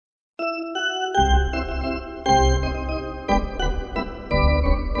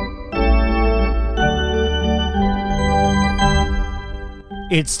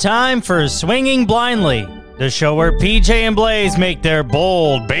It's time for Swinging Blindly, the show where PJ and Blaze make their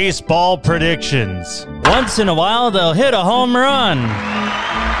bold baseball predictions. Once in a while, they'll hit a home run.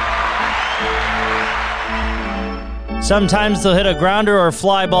 Sometimes they'll hit a grounder or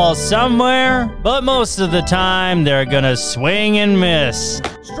fly ball somewhere, but most of the time, they're gonna swing and miss.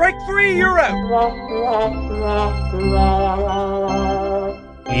 Strike three, you're out.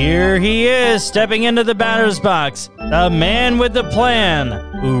 Here he is, stepping into the batter's box, the man with the plan,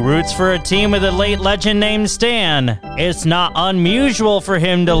 who roots for a team with a late legend named Stan. It's not unusual for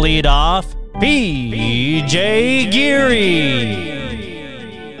him to lead off, PJ Geary.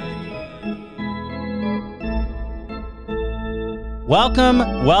 Welcome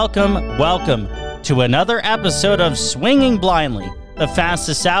to another episode of Swinging Blindly, the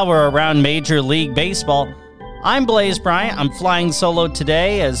fastest hour around Major League Baseball. I'm Blaze Bryant. I'm flying solo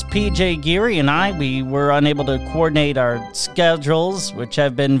today as PJ Geary and we were unable to coordinate our schedules, which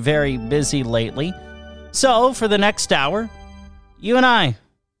have been very busy lately. So for the next hour, you and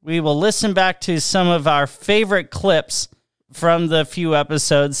we will listen back to some of our favorite clips from the few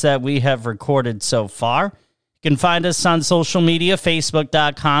episodes that we have recorded so far. You can find us on social media,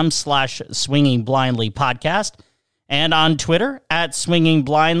 facebook.com/Swinging Blindly Podcast, and on Twitter @Swinging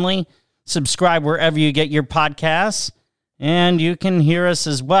Blindly. Subscribe wherever you get your podcasts, and you can hear us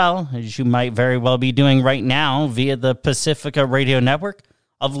as well, as you might very well be doing right now, via the Pacifica Radio Network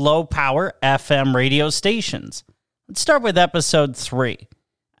of low-power FM radio stations. Let's start with episode 3,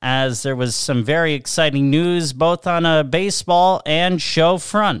 as there was some very exciting news both on a baseball and show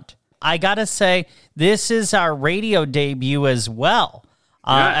front. I gotta say, this is our radio debut as well,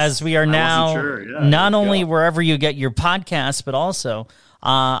 yes, as we are now not only wherever you get your podcasts, but also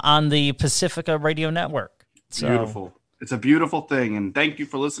on the Pacifica Radio Network. So. Beautiful. It's a beautiful thing, and thank you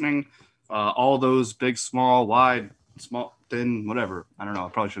for listening. All those big, small, wide, small, thin, whatever. I don't know. I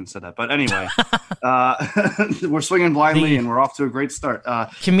probably shouldn't have said that. But anyway, we're swinging blindly, and we're off to a great start.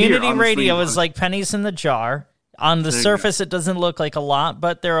 Community radio is like pennies in the jar. On the surface, it doesn't look like a lot,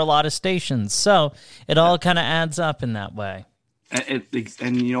 but there are a lot of stations. So it all kind of adds up in that way. And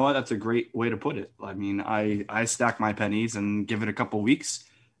you know what? That's a great way to put it. I mean, I stack my pennies and give it a couple weeks,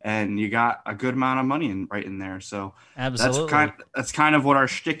 and you got a good amount of money right in there. So absolutely, that's kind of what our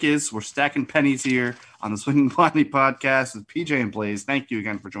shtick is. We're stacking pennies here on the Swinging Blindly podcast with PJ and Blaze. Thank you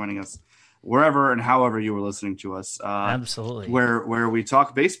again for joining us, wherever and however you were listening to us. Absolutely, where we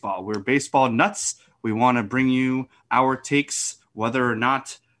talk baseball. We're baseball nuts. We want to bring you our takes, whether or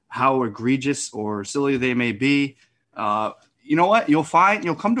not how egregious or silly they may be. You know what? You'll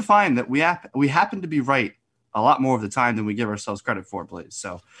come to find that we happen to be right a lot more of the time than we give ourselves credit for, Blaze.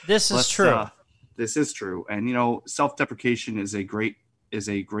 So this is true. This is true. And self-deprecation is a great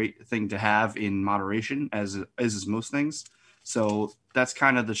thing to have in moderation, as is most things. So that's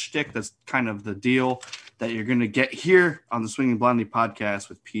kind of the shtick. That's kind of the deal that you're going to get here on the Swinging Blindly podcast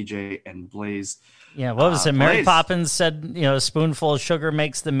with PJ and Blaze. Yeah, what was it? Mary Poppins said, a spoonful of sugar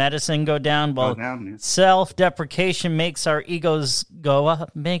makes the medicine go down. Well, self-deprecation makes our egos go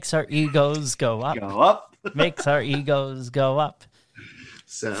up, makes our egos go up. Makes our egos go up.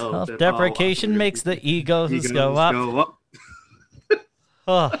 Self-deprecation makes the egos go up.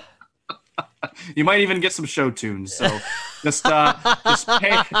 Oh. You might even get some show tunes. So just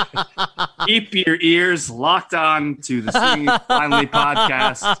keep your ears locked on to the Swinging Blindly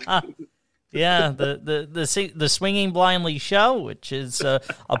podcast. Yeah, the Swinging Blindly Show, which is a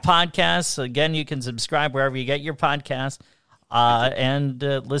podcast. Again, you can subscribe wherever you get your podcast and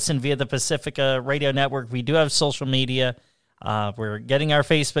listen via the Pacifica Radio Network. We do have social media. We're getting our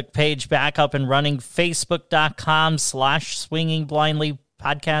Facebook page back up and running, facebook.com/Swinging Blindly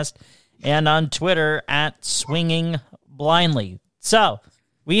Podcast, and on Twitter @Swinging Blindly. So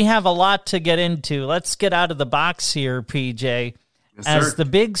we have a lot to get into. Let's get out of the box here, PJ. Yes, as the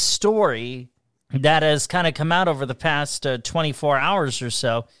big story that has kind of come out over the past 24 hours or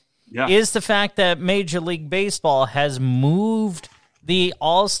so is the fact that Major League Baseball has moved the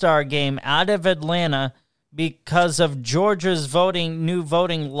All-Star game out of Atlanta because of Georgia's new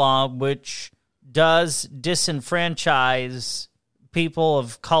voting law, which does disenfranchise people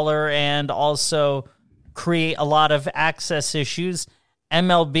of color and also create a lot of access issues.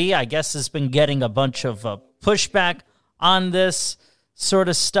 MLB, I guess, has been getting a bunch of pushback on this sort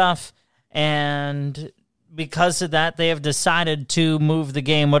of stuff, and because of that, they have decided to move the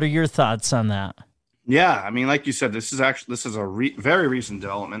game. What are your thoughts on that? Yeah, I mean, like you said, this is a very recent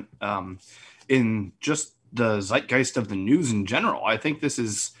development in just the zeitgeist of the news in general. I think this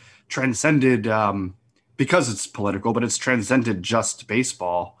is transcended because it's political, but it's transcended just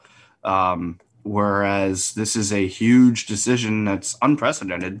baseball. Whereas this is a huge decision that's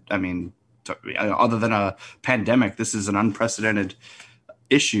unprecedented. I mean, other than a pandemic, this is an unprecedented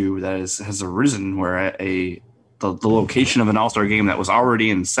issue that has arisen where the location of an All-Star game that was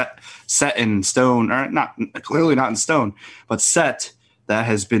already set in stone, or not clearly not in stone, but set, that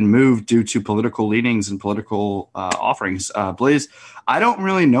has been moved due to political leanings and political offerings. Blaze, I don't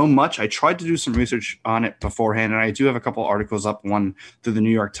really know much. I tried to do some research on it beforehand, and I do have a couple articles up, one through the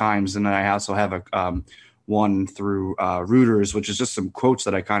New York Times, and then I also have one through Reuters, which is just some quotes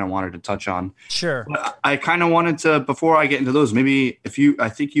that I kind of wanted to touch on. Sure. But I kind of wanted to, before I get into those, maybe I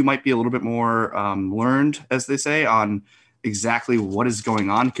think you might be a little bit more learned, as they say, on exactly what is going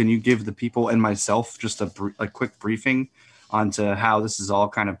on. Can you give the people and myself just a quick briefing onto how this is all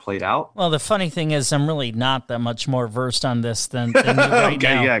kind of played out? Well, the funny thing is I'm really not that much more versed on this than you right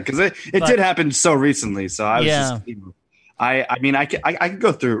okay, now. Yeah, because it did happen so recently. So I was just, I mean, I can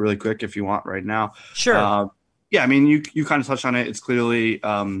go through it really quick if you want right now. Sure. Yeah, I mean, you kind of touched on it. It's clearly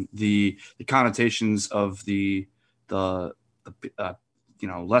the connotations of the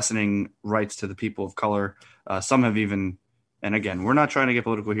lessening rights to the people of color. Some have even, and again, we're not trying to get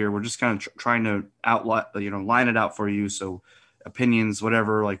political here. We're just kind of trying to line it out for you. So opinions,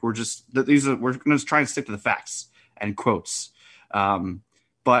 whatever, like we're going to try and stick to the facts and quotes.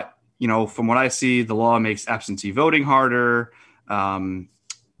 But from what I see, the law makes absentee voting harder.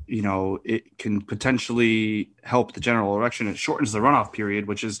 It can potentially help the general election. It shortens the runoff period,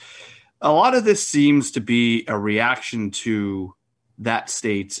 which is a lot of this seems to be a reaction to that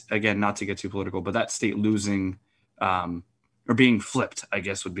state. Again, not to get too political, but that state losing, or being flipped, I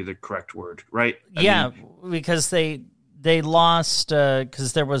guess would be the correct word, right? Because they lost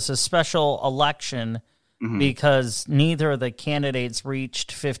because there was a special election because neither of the candidates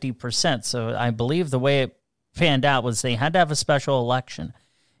reached 50%. So I believe the way it panned out was they had to have a special election.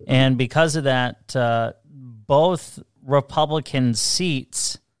 And because of that, both Republican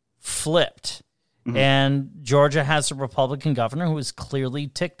seats flipped. And Georgia has a Republican governor who is clearly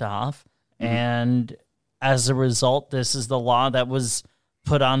ticked off. And as a result, this is the law that was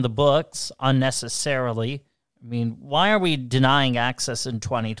put on the books unnecessarily. I mean, why are we denying access in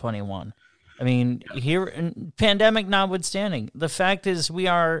 2021? I mean, here, pandemic notwithstanding, the fact is we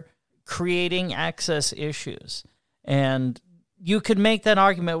are creating access issues. And you could make that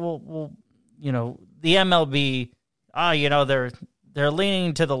argument, well, the MLB, they're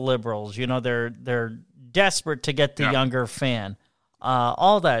leaning to the liberals, they're desperate to get the younger fan,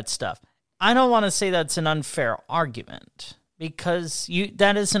 all that stuff. I don't want to say that's an unfair argument because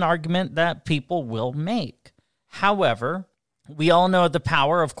that is an argument that people will make. However, we all know the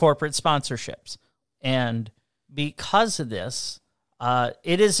power of corporate sponsorships. And because of this,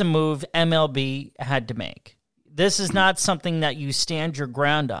 it is a move MLB had to make. This is not something that you stand your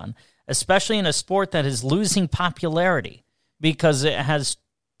ground on, especially in a sport that is losing popularity because it has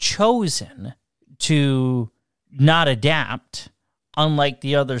chosen to not adapt. Unlike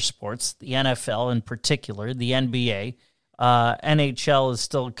the other sports, the NFL in particular, the NBA, NHL is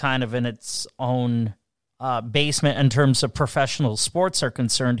still kind of in its own basement in terms of professional sports are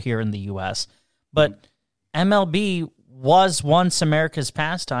concerned here in the U.S. But MLB was once America's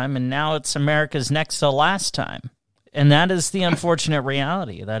pastime, and now it's America's next to last time. And that is the unfortunate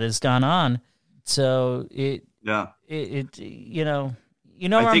reality that has gone on. So you know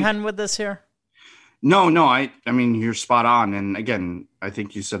where I'm heading with this here? No, I mean, you're spot on. And again, I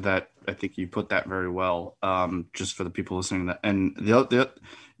think you said that, I think you put that very well, just for the people listening to that. And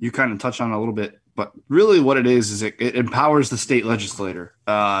you kind of touched on it a little bit, but really what it is it empowers the state legislature.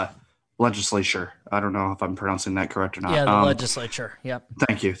 I don't know if I'm pronouncing that correct or not. Yeah, the legislature. Yep.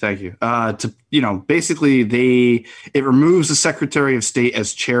 Thank you. Basically it removes the Secretary of State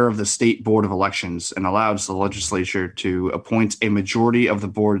as chair of the State Board of Elections and allows the legislature to appoint a majority of the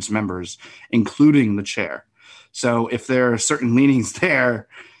board's members, including the chair. So if there are certain leanings there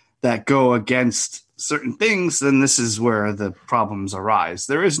that go against certain things, then this is where the problems arise.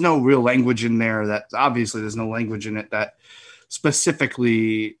 There is no real language in there there's no language in it that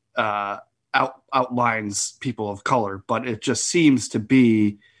specifically outlines people of color, but it just seems to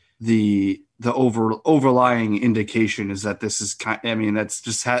be the overlying indication is that this is that's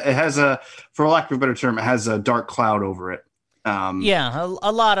just it has for lack of a better term, it has a dark cloud over it.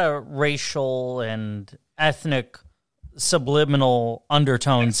 A lot of racial and ethnic subliminal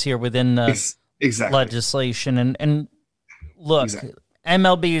undertones here within the legislation. And look,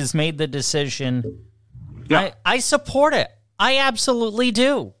 MLB has made the decision. Yeah. I support it. I absolutely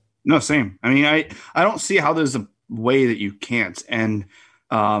do. No, same. I mean, I don't see how there's a way that you can't. And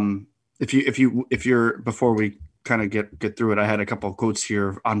if you're before we kind of get through it, I had a couple of quotes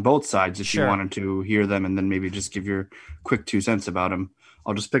here on both sides if you wanted to hear them and then maybe just give your quick 2 cents about them.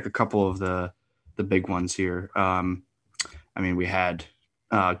 I'll just pick a couple of the big ones here. We had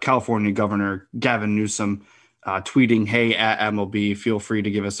California Governor Gavin Newsom tweeting, "Hey, at MLB, feel free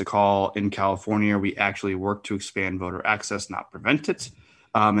to give us a call. In California, we actually work to expand voter access, not prevent it."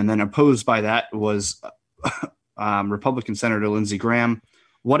 And then opposed by that was Republican Senator Lindsey Graham.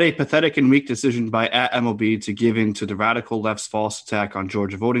 "What a pathetic and weak decision by at MLB to give in to the radical left's false attack on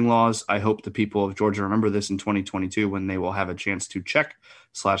Georgia voting laws. I hope the people of Georgia remember this in 2022 when they will have a chance to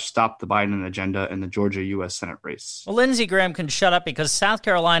check/stop the Biden agenda in the Georgia U.S. Senate race." Well, Lindsey Graham can shut up because South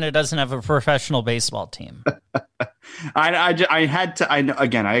Carolina doesn't have a professional baseball team.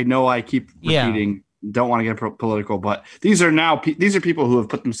 I know I keep repeating, don't want to get political, but these are people who have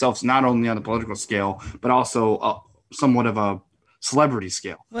put themselves not only on the political scale, but also somewhat of a celebrity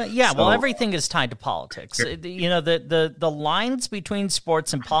scale. Well, everything is tied to politics. The lines between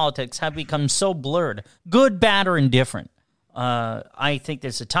sports and politics have become so blurred, good, bad, or indifferent. I think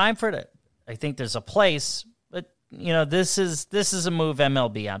there's a time for it. I think there's a place, but this is a move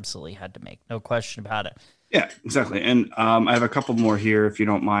MLB absolutely had to make, no question about it. Yeah, exactly. And I have a couple more here, if you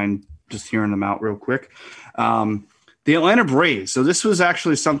don't mind just hearing them out real quick. The Atlanta Braves. So this was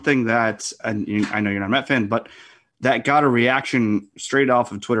actually something that, and I know you're not a Met fan, but that got a reaction straight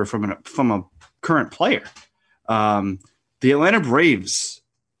off of Twitter from a current player. The Atlanta Braves,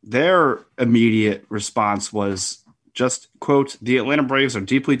 their immediate response was just, quote, "The Atlanta Braves are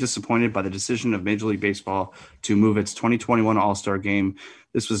deeply disappointed by the decision of Major League Baseball to move its 2021 All-Star Game.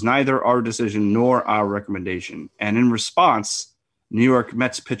 This was neither our decision nor our recommendation." And in response, New York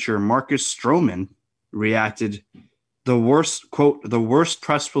Mets pitcher Marcus Stroman reacted, "The worst, quote, the worst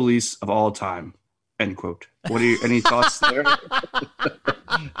press release of all time," end quote. Any thoughts there?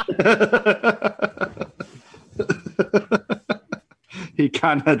 He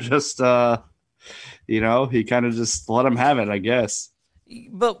kind of just, just let him have it, I guess.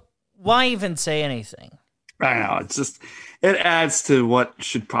 But why even say anything? I know. It's just, it adds to what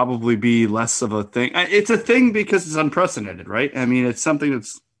should probably be less of a thing. It's a thing because it's unprecedented, right? I mean, it's something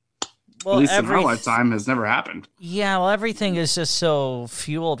that's, at least in our lifetime, has never happened. Yeah, well, everything is just so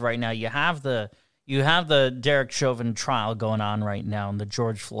fueled right now. You have the Derek Chauvin trial going on right now and the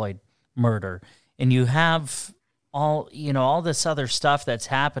George Floyd murder. And you have all this other stuff that's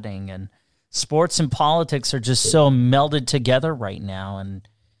happening, and sports and politics are just so melded together right now. And,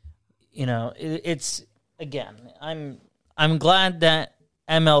 it's, again, I'm glad that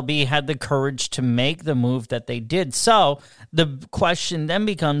MLB had the courage to make the move that they did. So the question then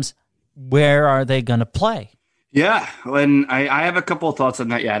becomes, where are they going to play? Yeah, and I have a couple of thoughts on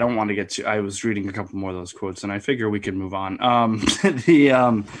that. Yeah, I don't want to get to. I was reading a couple more of those quotes, and I figure we can move on.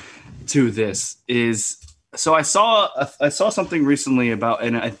 To this is, so I saw something recently about,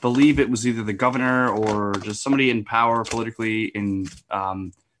 and I believe it was either the governor or just somebody in power politically in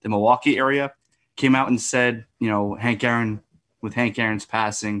the Milwaukee area came out and said, Hank Aaron's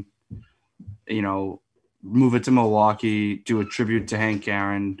passing, move it to Milwaukee, do a tribute to Hank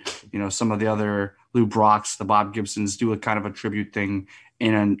Aaron. Some of the other Lou Brocks, the Bob Gibsons, do a kind of a tribute thing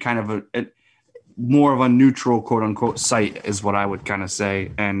in a kind of a more of a neutral, quote unquote, site is what I would kind of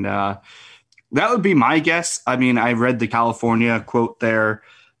say. And that would be my guess. I mean, I read the California quote there.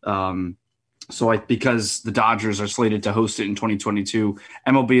 Because the Dodgers are slated to host it in 2022,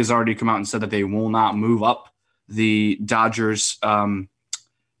 MLB has already come out and said that they will not move up the Dodgers,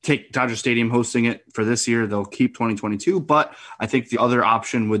 take Dodger Stadium hosting it for this year. They'll keep 2022. But I think the other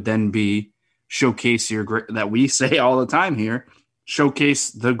option would then be showcase that we say all the time here,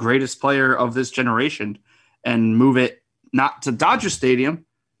 showcase the greatest player of this generation and move it not to Dodger Stadium,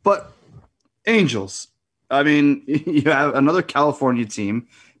 but Angels. I mean, you have another California team,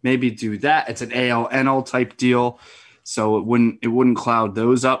 maybe do that. It's an AL NL type deal, so it wouldn't cloud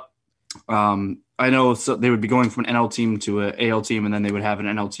those up. I know so they would be going from an NL team to an AL team, and then they would have an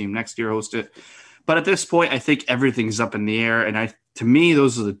NL team next year host it. But at this point, I think everything's up in the air, and to me,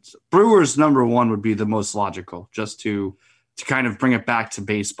 those are the Brewers. Number one would be the most logical, just to kind of bring it back to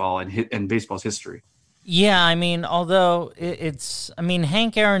baseball and baseball's history. Yeah, I mean, although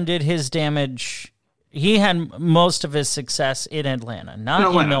Hank Aaron did his damage. He had most of his success in Atlanta,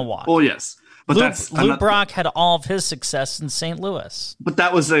 not in Milwaukee. Well, yes, but Lou Brock had all of his success in St. Louis. But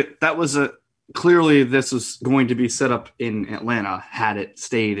that was a clearly this was going to be set up in Atlanta had it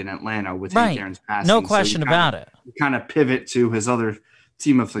stayed in Atlanta with Hank Aaron's passing. No question about it. You kind of pivot to his other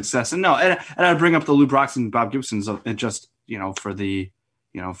team of success, and I'd bring up the Lou Brocks and Bob Gibsons, and just for the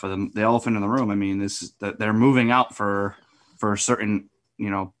elephant in the room. I mean, they're moving out for certain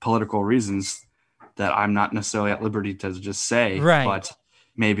political reasons that I'm not necessarily at liberty to just say. Right. But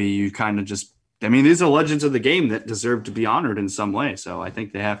maybe you kind of just, I mean, these are legends of the game that deserve to be honored in some way. So I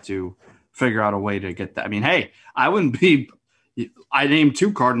think they have to figure out a way to get that. I mean, hey, I named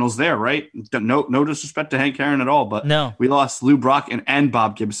 2 Cardinals there, right? No disrespect to Hank Aaron at all, but no, we lost Lou Brock and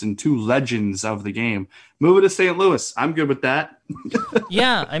Bob Gibson, 2 legends of the game. Move it to St. Louis. I'm good with that.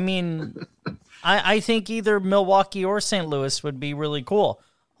 Yeah, I mean, I think either Milwaukee or St. Louis would be really cool.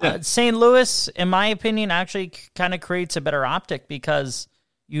 Yeah. St. Louis, in my opinion, actually kind of creates a better optic because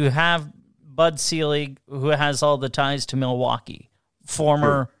you have Bud Selig, who has all the ties to Milwaukee,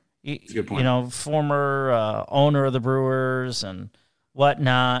 former owner of the Brewers and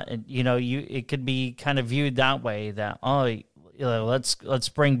whatnot. And, it could be kind of viewed that way that, let's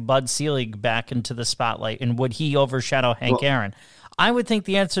bring Bud Selig back into the spotlight. And would he overshadow Hank Aaron? I would think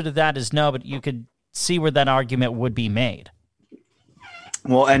the answer to that is no, but you could see where that argument would be made.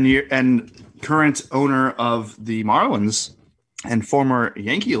 Well, and current owner of the Marlins and former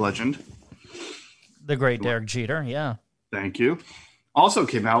Yankee legend, the great Derek Jeter. Yeah. Thank you. Also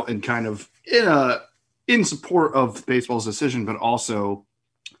came out and kind of in support of baseball's decision, but also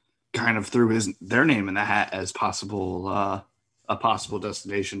kind of threw their name in the hat as a possible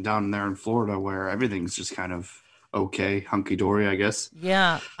destination down there in Florida where everything's just kind of okay, hunky-dory, I guess.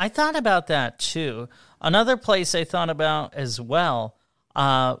 Yeah, I thought about that too. Another place I thought about as well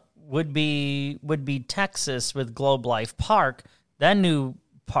would be Texas with Globe Life Park, that new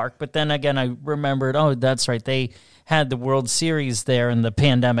park. But then again, I remembered, that's right, they had the World Series there in the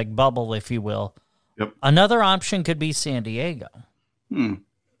pandemic bubble, if you will. Yep. Another option could be San Diego. Yeah,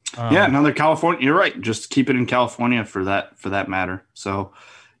 another California. You're right. Just keep it in California for that matter. So,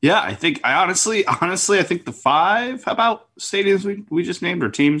 yeah, I honestly, I think the 5 stadiums we just named or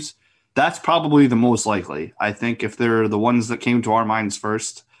teams, that's probably the most likely. I think if they're the ones that came to our minds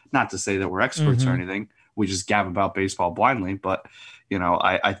first, not to say that we're experts or anything, we just gab about baseball blindly, but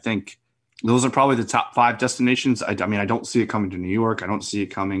I think those are probably the top 5 destinations. I mean, I don't see it coming to New York. I don't see it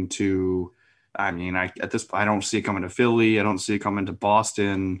coming to. I don't see it coming to Philly. I don't see it coming to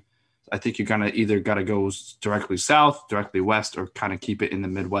Boston. I think you kind of either got to go directly south, directly west, or kind of keep it in the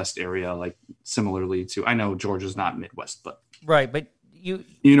Midwest area, like similarly to. I know Georgia's not Midwest, but right, but you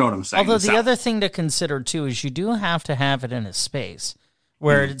know what I'm saying. Although the other thing to consider too is you do have to have it in a space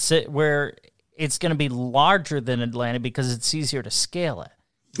where it's going to be larger than Atlanta because it's easier to scale it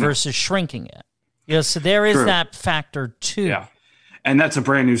versus shrinking it. So there is that factor too. Yeah. And that's a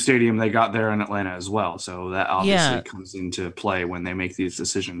brand new stadium they got there in Atlanta as well. So that obviously comes into play when they make these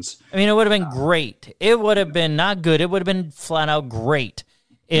decisions. I mean, it would have been great. It would have been not good. It would have been flat out great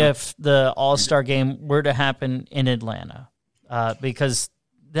if the All-Star game were to happen in Atlanta, because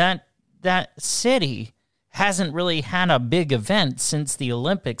that city hasn't really had a big event since the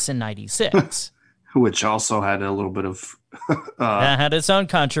Olympics in '96. Which also had a little bit of that had its own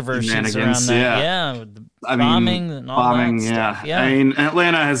controversies around that. Yeah, bombing and all that stuff. Yeah. I mean,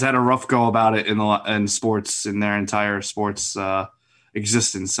 Atlanta has had a rough go about it in sports in their entire sports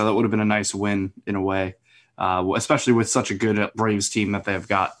existence. So that would have been a nice win in a way, especially with such a good Braves team that they've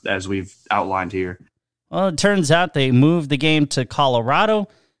got, as we've outlined here. Well, it turns out they moved the game to Colorado.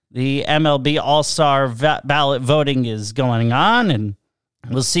 The MLB All-Star ballot voting is going on, and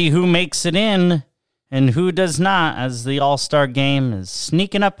we'll see who makes it in and who does not, as the All-Star game is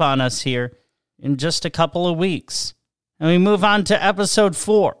sneaking up on us here in just a couple of weeks. And we move on to episode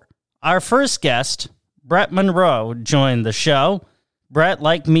 4. Our first guest, Brett Monroe, joined the show. Brett,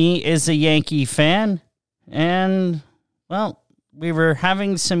 like me, is a Yankee fan. And, well, we were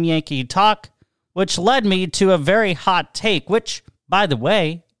having some Yankee talk, which led me to a very hot take, which, by the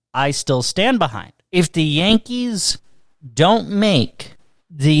way, I still stand behind. If the Yankees don't make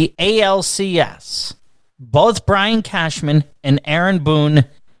the ALCS, both Brian Cashman and Aaron Boone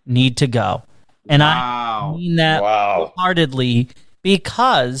need to go. And I mean that wholeheartedly,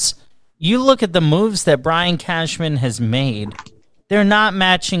 because you look at the moves that Brian Cashman has made, they're not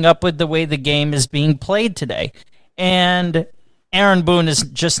matching up with the way the game is being played today. And Aaron Boone is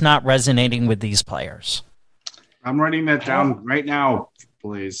just not resonating with these players. I'm writing that down right now,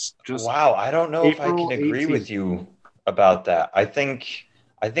 please. I don't know if I can agree with you about that. I think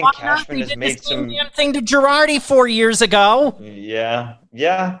Cashman has made some thing to Girardi 4 years ago. Yeah.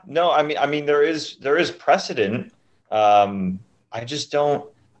 No, I mean there is precedent. I just don't.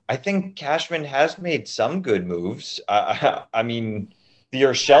 I think Cashman has made some good moves. I mean, the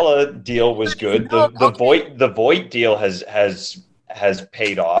Urshela deal was good. The Voit deal has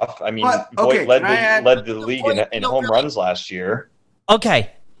paid off. I mean, Voit led the league in home runs last year. Okay,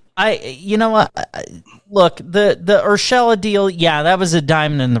 You know what? Look, the Urshela deal, yeah, that was a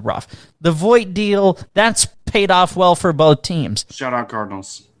diamond in the rough. The Voit deal, that's paid off well for both teams. Shout out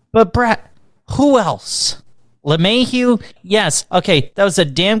Cardinals. But Brett, who else? LeMahieu, yes, okay, that was a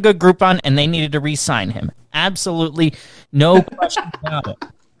damn good Groupon, and they needed to re-sign him. Absolutely, no question about it.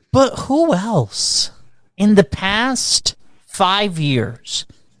 But who else? In the past 5 years,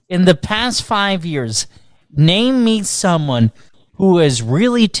 name me someone who has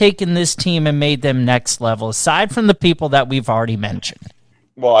really taken this team and made them next level, aside from the people that we've already mentioned.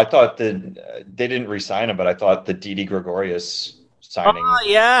 Well, I thought they didn't re-sign him, but I thought the Didi Gregorius signing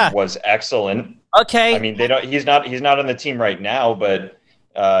was excellent. Okay. I mean, he's not on the team right now, but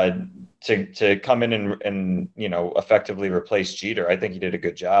to come in and effectively replace Jeter, I think he did a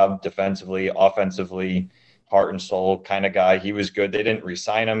good job defensively, offensively, heart and soul kind of guy. He was good. They didn't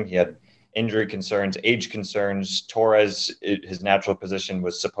re-sign him. He had injury concerns, age concerns. Torres, his natural position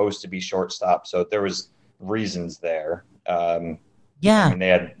was supposed to be shortstop, so there was reasons there. Yeah, I mean,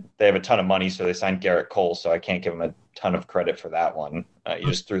 they have a ton of money, so they signed Garrett Cole. So I can't give him a ton of credit for that one. You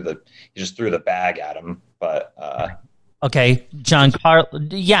just threw the bag at him, but okay, Giancarlo.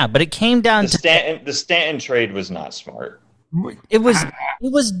 Yeah, but it came down to the Stanton trade was not smart. It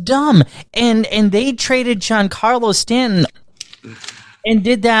was dumb, and they traded Giancarlo Stanton and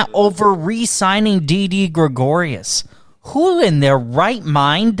did that over re-signing Didi Gregorius. Who in their right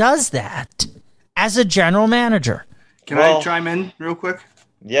mind does that as a general manager? Can I chime in real quick?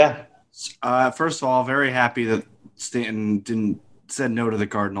 Yeah. First of all, very happy that Stanton said no to the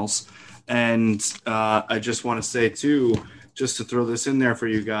Cardinals. And I just want to say, too, just to throw this in there for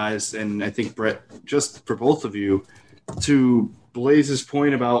you guys, and I think, Brett, just for both of you, to Blaze's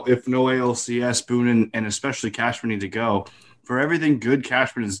point about if no ALCS, Boone and especially Cashman need to go, for everything good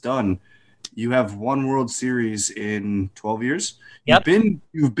Cashman has done, you have one World Series in 12 years. Yep.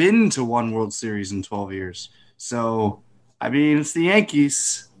 You've been to one World Series in 12 years. So, I mean, it's the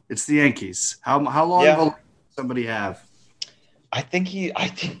Yankees. How long will somebody have? I think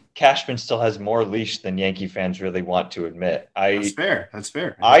Cashman still has more leash than Yankee fans really want to admit. That's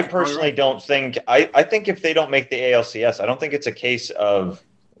fair. I personally don't think – I think if they don't make the ALCS, I don't think it's a case of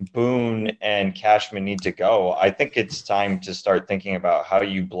Boone and Cashman need to go. I think it's time to start thinking about how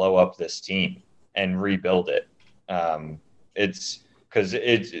you blow up this team and rebuild it. It's because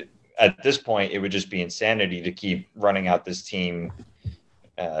at this point, it would just be insanity to keep running out this team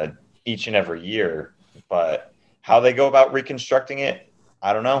each and every year. But how they go about reconstructing it,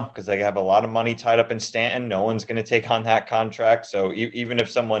 I don't know, because they have a lot of money tied up in Stanton. No one's going to take on that contract. So even if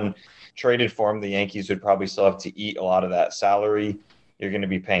someone traded for him, the Yankees would probably still have to eat a lot of that salary. You're going to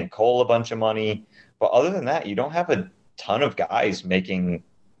be paying Cole a bunch of money. But other than that, you don't have a ton of guys making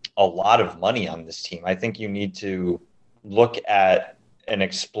a lot of money on this team. I think you need to look at and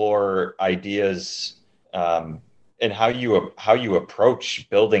explore ideas and how you approach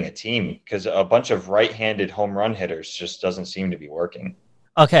building a team, because a bunch of right-handed home run hitters just doesn't seem to be working.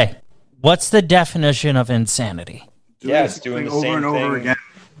 Okay, what's the definition of insanity? It's doing the same thing over again.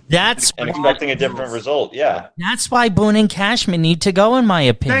 That's and expecting a different result. Yeah, that's why Boone and Cashman need to go, in my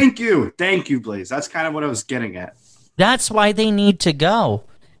opinion. Thank you, Blaze. That's kind of what I was getting at. That's why they need to go,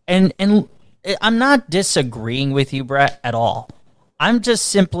 and I'm not disagreeing with you, Brett, at all. I'm just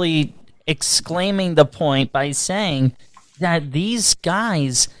simply exclaiming the point by saying that these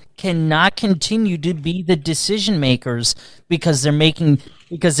guys cannot continue to be the decision makers because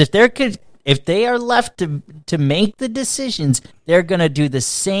if they are left to make the decisions, they're going to do the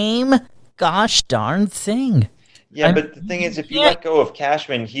same gosh darn thing. Yeah, but the thing is, if you let go of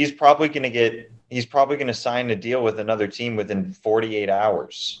Cashman, he's probably going to sign a deal with another team within 48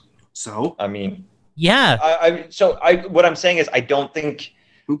 hours. So, I mean, yeah. What I'm saying is, I don't think.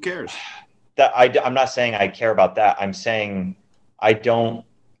 Who cares? That I'm not saying I care about that. I'm saying I don't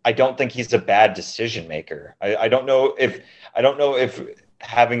think he's a bad decision maker. I don't know if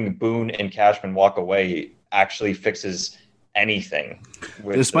having Boone and Cashman walk away actually fixes anything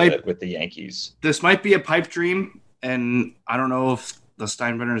with the Yankees. This might be a pipe dream, and I don't know if the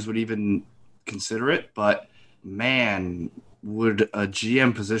Steinbrenners would even consider it, but man, would a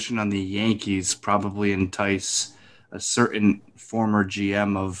GM position on the Yankees probably entice a certain former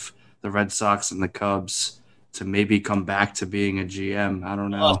GM of the Red Sox and the Cubs to maybe come back to being a GM. I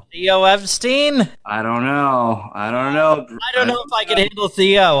don't know. Theo Epstein? I don't know. I don't know if I could handle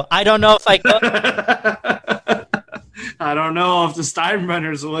Theo. I don't know if I could. I don't know if the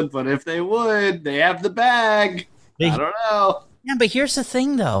Steinbrenners would, but if they would, they have the bag. I don't know. Yeah, but here's the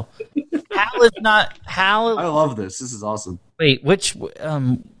thing, though. Hal. I love this. This is awesome. Wait,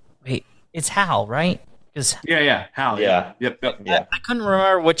 it's Hal, right? Yeah. Hal. Yeah. Yep. Yeah. I couldn't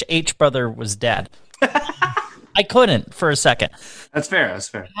remember which H brother was dead. I couldn't for a second. That's fair.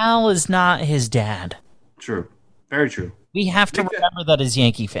 Hal is not his dad. True. Very true. We have to remember that as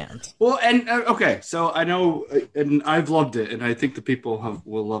Yankee fans. Well, and okay, so I know, and I've loved it, and I think the people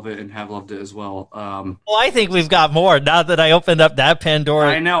will love it and have loved it as well. Well, I think we've got more now that I opened up that Pandora.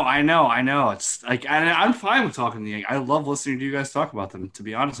 I know. It's like I'm fine with talking to the Yankees. I love listening to you guys talk about them. To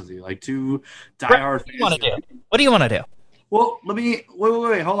be honest with you, like two diehard fans. What do you want to do? Well, let me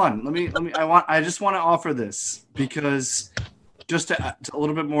wait. Hold on. Let me. I just want to offer this because just to a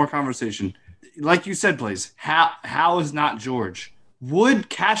little bit more conversation. Like you said, Blaze, how is not George? Would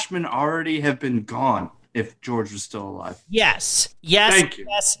Cashman already have been gone if George was still alive? Yes. Thank you.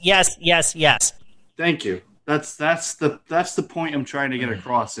 Yes. Thank you. That's the point I'm trying to get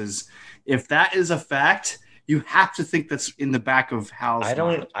across. Is if that is a fact, you have to think that's in the back of Hal's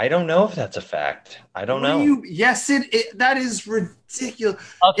mind. I don't know if that's a fact. I don't know. Yes, that is ridiculous.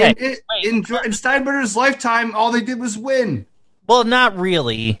 Okay. In Steinbrenner's lifetime, all they did was win. Well, not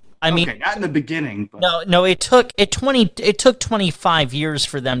really. I mean, not in the beginning. But. No. It took 25 years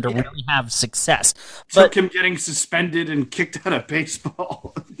for them to really have success. Took him getting suspended and kicked out of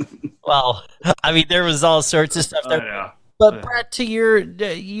baseball. Well, I mean, there was all sorts of stuff there. Yeah. But Brett, to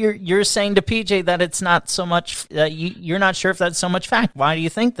you're saying to PJ that it's not so much. You're not sure if that's so much fact. Why do you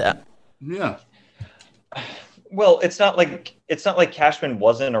think that? Yeah. Well, it's not like Cashman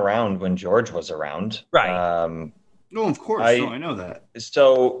wasn't around when George was around, right? No, of course. I know that.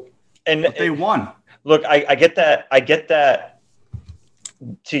 So, but they won. Look, I get that. I get that.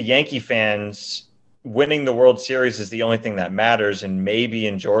 To Yankee fans, winning the World Series is the only thing that matters, and maybe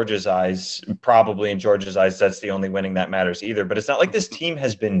in George's eyes, that's the only winning that matters either. But it's not like this team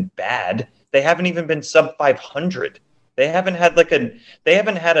has been bad. They haven't even been sub 500. They haven't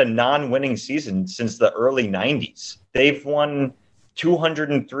had a non-winning season since the early 90s. They've won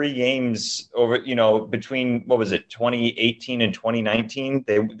 203 games over, between 2018 and 2019.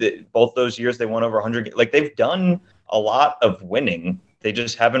 Both those years they won over 100. Like, they've done a lot of winning. They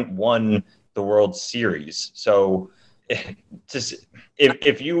just haven't won the World Series. So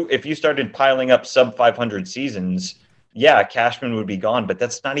if you started piling up sub 500 seasons, yeah, Cashman would be gone, but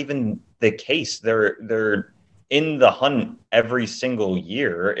that's not even the case. They're in the hunt every single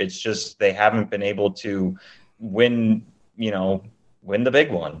year. It's just they haven't been able to win the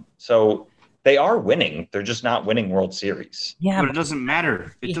big one. So they are winning. They're just not winning World Series. Yeah, but it doesn't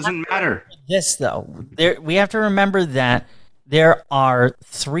matter. It doesn't matter. This, though, we have to remember that there are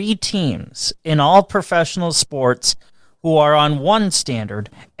 3 teams in all professional sports who are on one standard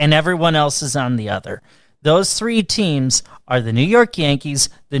and everyone else is on the other. Those 3 teams are the New York Yankees,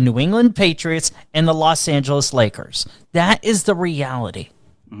 the New England Patriots, and the Los Angeles Lakers. That is the reality.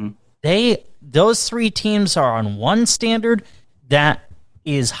 Mm-hmm. Those 3 teams are on one standard that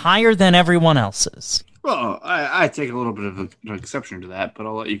is higher than everyone else's. Well, I take a little bit of an exception to that, but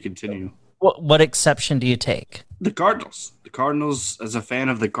I'll let you continue. What exception do you take? The Cardinals. The Cardinals, as a fan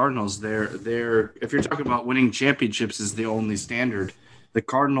of the Cardinals, they're if you're talking about winning championships is the only standard. The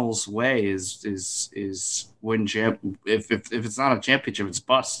Cardinals' way is win champ. If it's not a championship, it's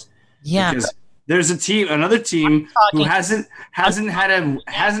bust. Yeah, because there's another team who hasn't had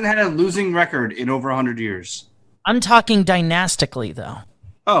a losing record in over 100 years. I'm talking dynastically, though.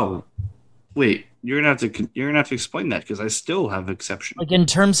 Oh, wait. You're gonna have to explain that because I still have exception. Like in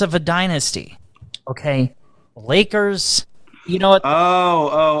terms of a dynasty, okay. Lakers, you know what?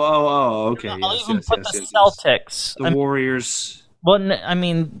 Oh, okay. I'll even put the Celtics. The Warriors. Well, I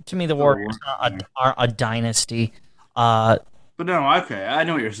mean, to me, the Warriors are a dynasty. But no, okay. I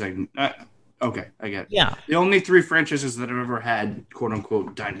know what you're saying. Okay, I get it. Yeah. The only 3 franchises that have ever had quote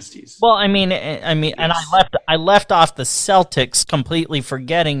unquote dynasties. Well, I mean, yes. And I left off the Celtics, completely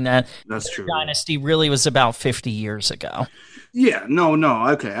forgetting that that's true. Dynasty really was about 50 years ago. Yeah, no,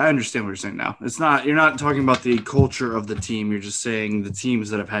 okay, I understand what you're saying now. You're not talking about the culture of the team. You're just saying the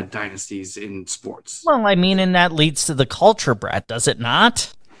teams that have had dynasties in sports. Well, I mean, and that leads to the culture, Brett, does it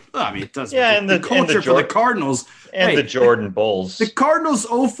not? Well, I mean, it does. Yeah, and the culture for the Cardinals and the Jordan Bulls. The Cardinals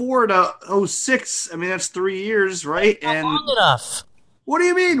 04 to 06. I mean, that's 3 years, right? Not long enough. What do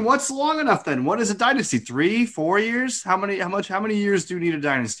you mean? What's long enough then? What is a dynasty? 3, 4 years? How many years do you need a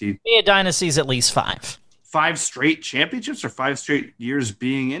dynasty? A dynasty is at least 5. 5 straight championships or 5 straight years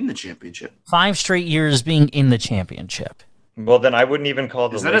being in the championship? 5 straight years being in the championship. Well, then I wouldn't even call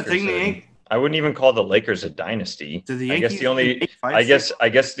the Is that Lakers a thing? I wouldn't even call the Lakers a dynasty. Do the Yankees I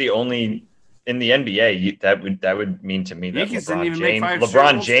guess the only in the NBA that would mean to me that Yankees didn't even make 5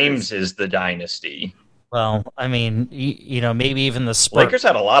 LeBron straight James is the dynasty. Well, I mean, maybe even the split. Lakers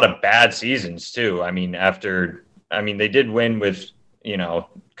had a lot of bad seasons too. I mean, they did win with,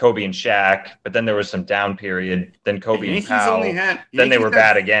 Kobe and Shaq, but then there was some down period. Then Kobe and Powell. Then they were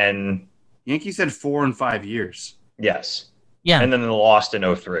bad again. Yankees had 4 and 5 years. Yes. Yeah. And then they lost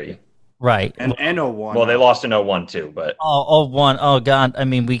in 03. Right. And 01. Well, they lost in 01 too, but. 01. Oh, God. I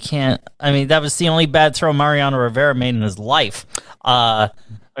mean, we can't. I mean, that was the only bad throw Mariano Rivera made in his life. I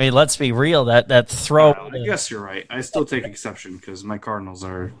mean, let's be real. That throw. I guess you're right. I still take exception because my Cardinals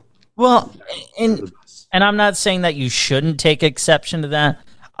are. Well, and I'm not saying that you shouldn't take exception to that.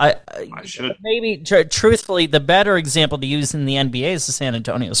 I should. Maybe, truthfully, the better example to use in the NBA is the San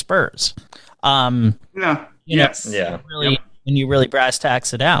Antonio Spurs. Yes. Really, when you really brass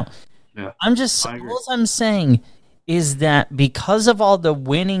tacks it out. Yeah. All I'm saying is that because of all the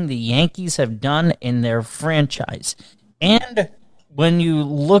winning the Yankees have done in their franchise, and when you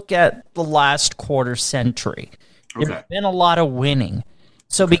look at the last quarter century, there's been a lot of winning.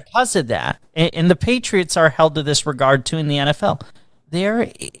 So because of that, and the Patriots are held to this regard too in the NFL,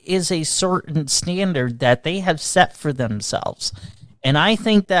 there is a certain standard that they have set for themselves. And I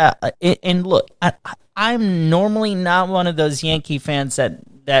think that, and look, I'm normally not one of those Yankee fans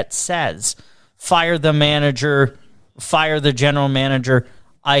that says, fire the manager, fire the general manager.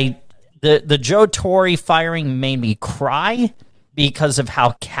 The Joe Torre firing made me cry because of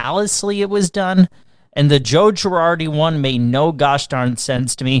how callously it was done. And the Joe Girardi one made no gosh darn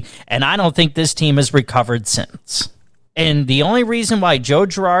sense to me. And I don't think this team has recovered since. And the only reason why Joe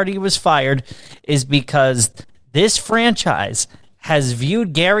Girardi was fired is because this franchise has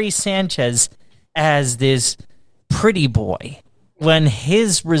viewed Gary Sanchez as this pretty boy when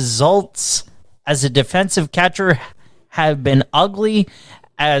his results as a defensive catcher have been ugly,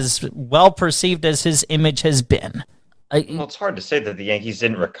 as well perceived as his image has been. Well, it's hard to say that the Yankees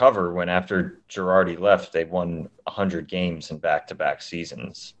didn't recover when after Girardi left, they won 100 games in back-to-back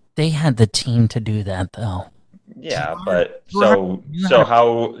seasons. They had the team to do that, though. Yeah, but so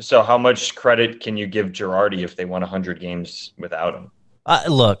how much credit can you give Girardi if they won 100 games without him?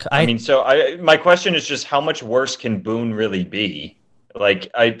 Look, my question is just how much worse can Boone really be?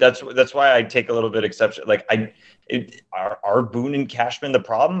 That's why I take a little bit exception. Are Boone and Cashman the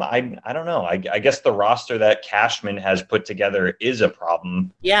problem? I don't know. I guess the roster that Cashman has put together is a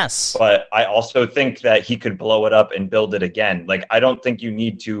problem. Yes, but I also think that he could blow it up and build it again. I don't think you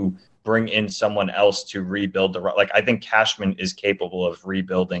need to bring in someone else to rebuild I think Cashman is capable of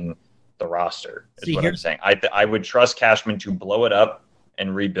rebuilding the roster. I'm saying. I would trust Cashman to blow it up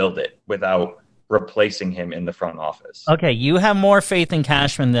and rebuild it without replacing him in the front office. Okay, you have more faith in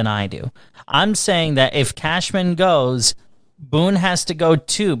Cashman than I do. I'm saying that if Cashman goes, Boone has to go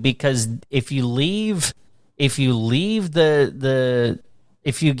too, because if you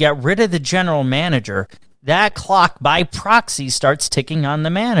get rid of the general manager, that clock by proxy starts ticking on the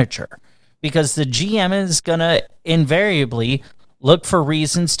manager, because the GM is going to invariably look for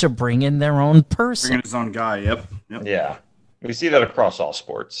reasons to bring in their own person. Bring in his own guy, yep. Yeah. We see that across all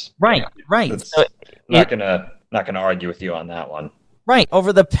sports. Right. So not gonna argue with you on that one. Right.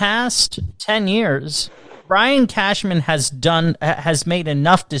 Over the past 10 years, Brian Cashman has made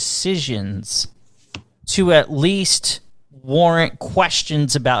enough decisions to at least warrant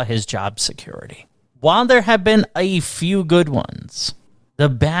questions about his job security. While there have been a few good ones, the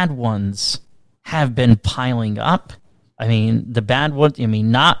bad ones have been piling up. I mean, the bad one,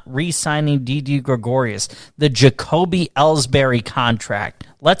 not re-signing Didi Gregorius, the Jacoby Ellsbury contract.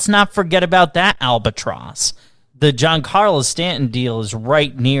 Let's not forget about that albatross. The Giancarlo Stanton deal is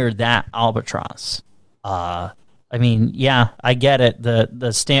right near that albatross. I get it.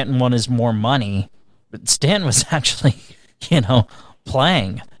 The Stanton one is more money, but Stanton was actually,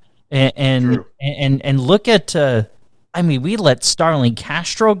 playing. And look at, we let Starling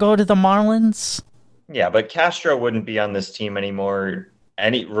Castro go to the Marlins. Yeah, but Castro wouldn't be on this team anymore,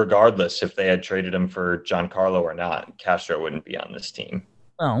 regardless if they had traded him for Giancarlo or not. Castro wouldn't be on this team.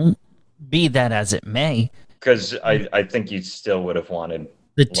 Well, be that as it may. Because I think you still would have wanted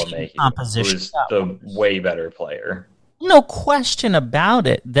the team composition, who's the way better player. No question about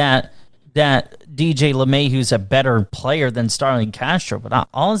it that DJ LeMahieu's a better player than Starling Castro. But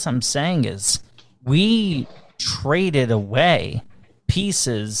all I'm saying is we traded away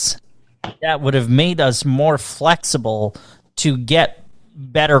pieces that would have made us more flexible to get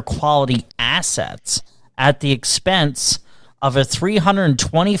better quality assets at the expense of a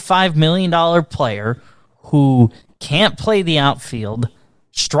 $325 million player who can't play the outfield,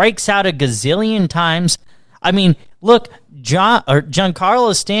 strikes out a gazillion times. I mean, look,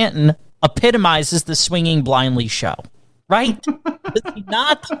 Giancarlo Stanton epitomizes the swinging blindly show, right? Does he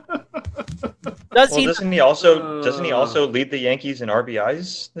not? Doesn't he also lead the Yankees in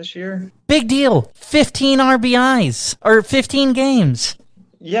RBIs this year? Big deal. 15 RBIs or 15 games.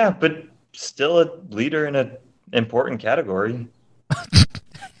 Yeah, but still a leader in an important category.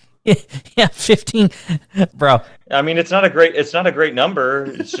 Yeah, 15, bro. I mean, it's not a great number.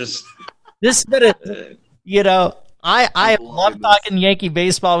 It's just this bit of, I love talking Yankee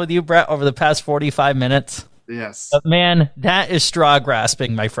baseball with you, Brett, over the past 45 minutes. Yes. But man, that is straw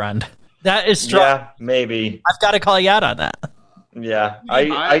grasping, my friend. That is straw. Yeah, maybe. I've got to call you out on that. Yeah,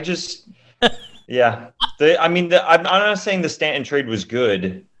 I just, yeah. I'm not saying the Stanton trade was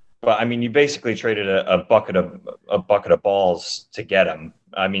good, but I mean, you basically traded a bucket of balls to get him.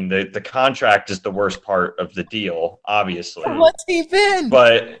 I mean, the contract is the worst part of the deal, obviously. What's he been?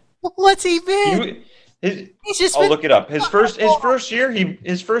 But what's he been? I'll look it up. His first year he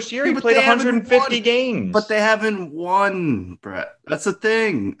played 150 games. But they haven't won, Brett. That's the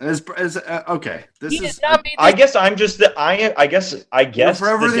thing. Okay, this is. I guess the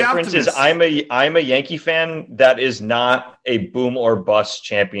difference is I'm a Yankee fan that is not a boom or bust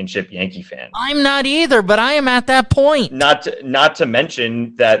championship Yankee fan. I'm not either, but I am at that point. Not to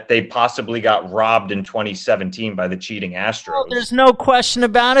mention that they possibly got robbed in 2017 by the cheating Astros. Well, there's no question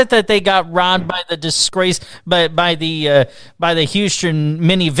about it that they got robbed by the disgrace, by the Houston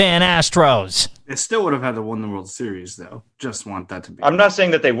minivan Astros. They still would have had to win the World Series, though. Just want that to be. I'm not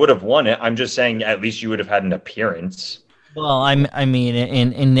saying that they would have won it. I'm just saying at least you would have had an appearance. Well, I mean,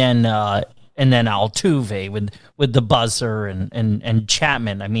 and then Altuve with the buzzer and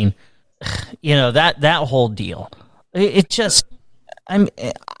Chapman. I mean, that whole deal. It just,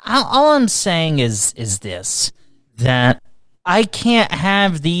 all I'm saying is this, that I can't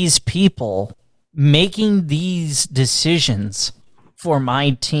have these people making these decisions for my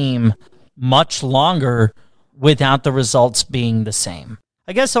team much longer without the results being the same.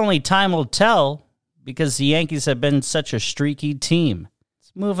 I guess only time will tell because the Yankees have been such a streaky team.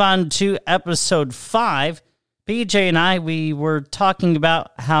 Let's move on to episode 5. PJ and we were talking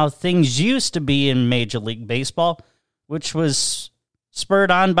about how things used to be in Major League Baseball, which was spurred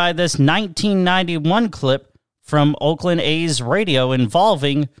on by this 1991 clip from Oakland A's radio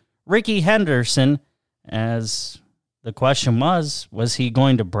involving Rickey Henderson, as the question was he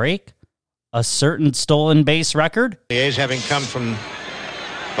going to break a certain stolen base record? The A's having come from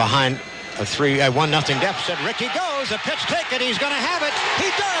behind a 1-0 deficit. Rickey goes, a pitch taken, he's going to have it.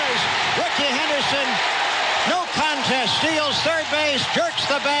 He does! Rickey Henderson, no contest, steals third base, jerks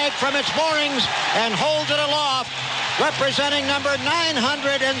the bag from its moorings, and holds it aloft, representing number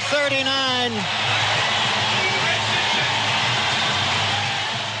 939.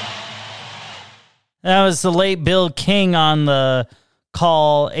 That was the late Bill King on the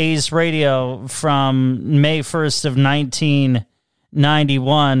call A's radio from May 1st of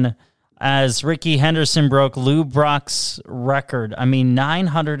 1991 as Rickey Henderson broke Lou Brock's record.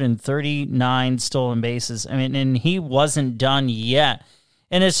 939 stolen bases. And he wasn't done yet.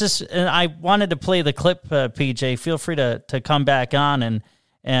 And it's just, and I wanted to play the clip, PJ. Feel free to come back on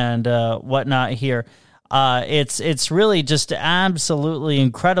and whatnot here. It's really just absolutely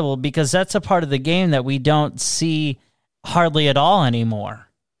incredible because that's a part of the game that we don't see hardly at all anymore.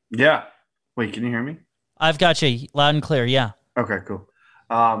 Yeah. Wait, can you hear me? I've got you loud and clear. Yeah. Okay, cool.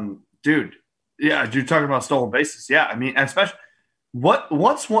 Dude. Yeah, you're talking about stolen bases. Yeah. Especially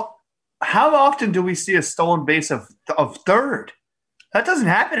how often do we see a stolen base of third? That doesn't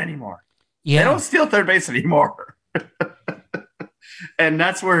happen anymore. Yeah. They don't steal third base anymore. And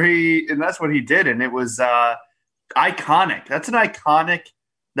that's what he did. And it was iconic. That's an iconic,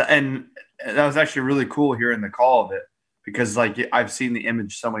 and that was actually really cool hearing the call of it because I've seen the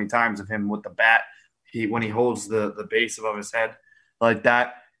image so many times of him with the bat. When he holds the base above his head like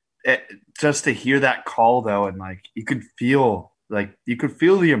that, just to hear that call though. And you could feel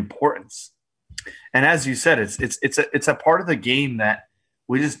the importance. And as you said, it's a part of the game that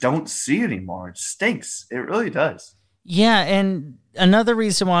we just don't see anymore. It stinks. It really does. Yeah, and another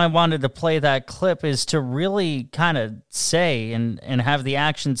reason why I wanted to play that clip is to really kind of say and have the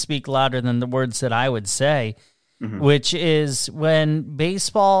action speak louder than the words that I would say, which is when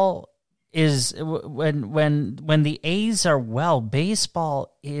baseball is when the A's are well,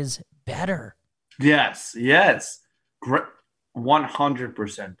 baseball is better. Yes. Great.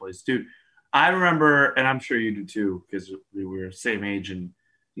 100%, please, dude. I remember, and I'm sure you do too, because we were the same age and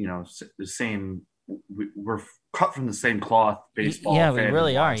the same. We're cut from the same cloth, baseball. Yeah, we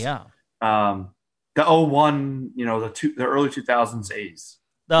really are. Yeah. The 01, the early 2000s A's.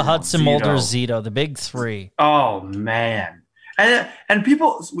 The Hudson, Mulder, Zito, the big three. Oh man, and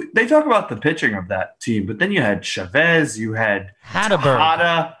people they talk about the pitching of that team, but then you had Chavez, you had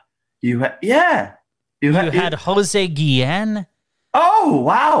Hatteberg. You had Jose Guillen. Oh,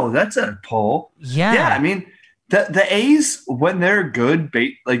 wow. That's a pull. Yeah. Yeah. I mean, the A's, when they're good,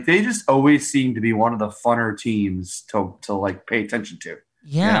 like they just always seem to be one of the funner teams to like pay attention to.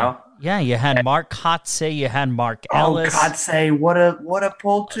 Yeah. You know? Yeah. You had Mark Kotsay. You had Mark Ellis. Oh, Kotsay. What a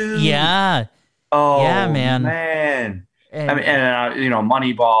pull, too. Yeah. Oh, yeah, man. And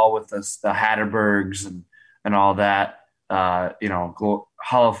Moneyball with the Hatterbergs and all that.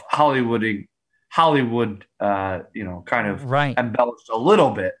 Hollywood, kind of embellished a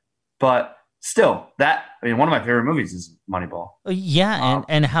little bit, but still, one of my favorite movies is Moneyball. Yeah,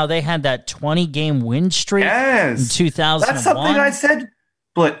 and how they had that 20-game win streak in 2001. That's something I said.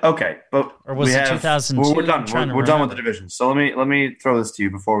 But okay, or was it 2002? We're done. We're done with the division. So let me throw this to you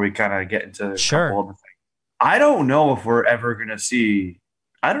before we kind of get into a couple of the things. I don't know if we're ever going to see.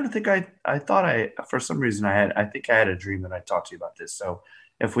 I don't think I thought for some reason I think I had a dream that I talked to you about this. So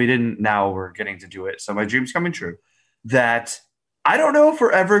if we didn't, now we're getting to do it. So my dream's coming true. That I don't know if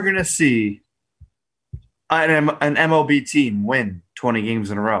we're ever going to see an MLB team win 20 games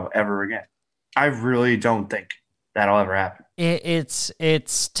in a row ever again. I really don't think that'll ever happen. It's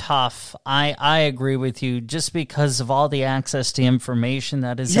tough. I agree with you, just because of all the access to information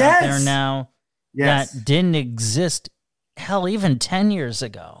that is out there now that didn't exist, hell, even 10 years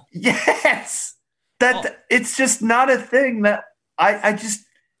ago. Yes. It's just not a thing that I just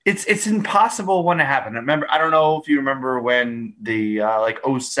it's impossible when it happened. I don't know if you remember when the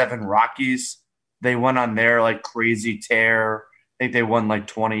 07 Rockies, they went on their like crazy tear. I think they won like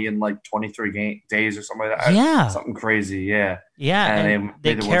 20 in like 23 days or something like that. Yeah. Something crazy. Yeah. Yeah. And they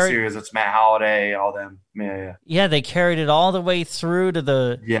made the World Series. It's Matt Holliday, all them. Yeah. Yeah. They carried it all the way through to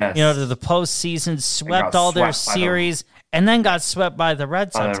the, to the postseason, swept all their series, and then got swept by the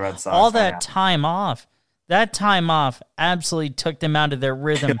Red Sox. All that time off. That time off absolutely took them out of their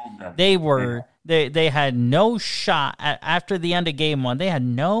rhythm. They were they had no shot after the end of game one. They had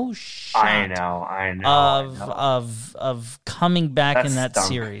no shot. I know. Of coming back in that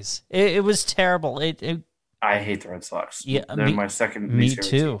series. It was terrible. I hate the Red Sox. Yeah, they're my second. Me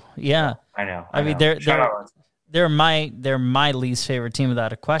too. Yeah, I know. I mean, they're my least favorite team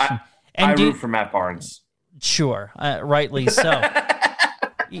without a question. I root for Matt Barnes. Sure, rightly so.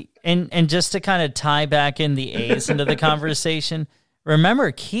 And just to kind of tie back in the A's into the conversation,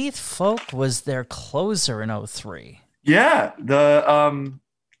 remember Keith Foulke was their closer in 2003. Yeah,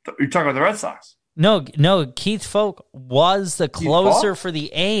 you're talking about the Red Sox. No, Keith Foulke was the closer for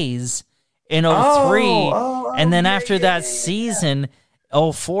the A's in 2003, and then after that season,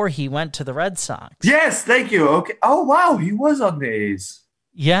 2004, he went to the Red Sox. Yes, thank you. Okay. Oh wow, he was on the A's.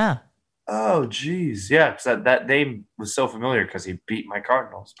 Yeah. Oh, geez. Yeah, because that name was so familiar because he beat my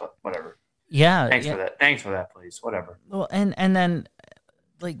Cardinals, but whatever. Yeah. Thanks for that. Thanks for that, please. Whatever. Well, and then,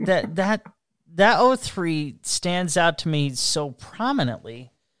 like, that 03 stands out to me so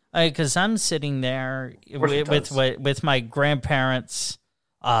prominently because I'm sitting there with my grandparents,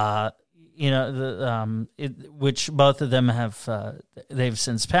 which both of them have, they've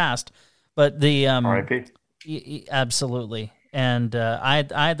since passed, but the R.I.P. Absolutely. And I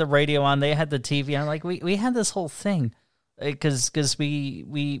had the radio on. They had the TV on. Like we had this whole thing because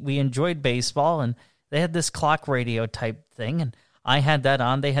we enjoyed baseball, and they had this clock radio type thing, and I had that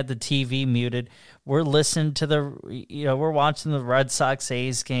on. They had the TV muted. We're listening to we're watching the Red Sox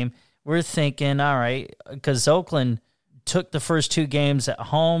A's game. We're thinking, all right, because Oakland took the first two games at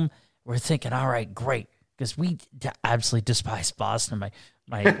home. We're thinking, all right, great, because we absolutely despise Boston.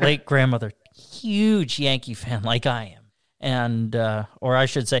 My late grandmother, huge Yankee fan like I am. And, or I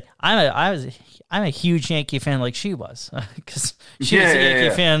should say, I'm a huge Yankee fan like she was, because she was a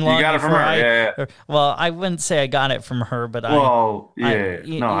Yankee fan long before her. Well, I wouldn't say I got it from her, but I know.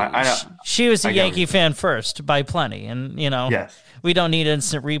 She was a Yankee fan first by plenty, and we don't need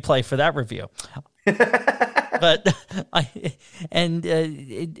instant replay for that review. But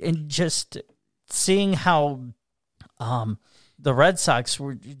and just seeing how the Red Sox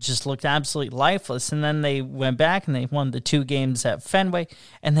just looked absolutely lifeless, and then they went back and they won the 2 games at Fenway,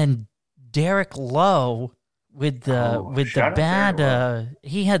 and then Derek Lowe with the bad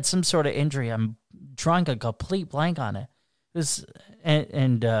he had some sort of injury. I'm drawing a complete blank on it.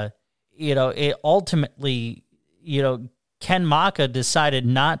 It ultimately, Ken Maka decided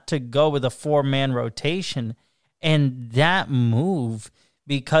not to go with a 4-man rotation, and that move,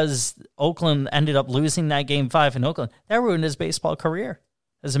 because Oakland ended up losing that Game 5 in Oakland, that ruined his baseball career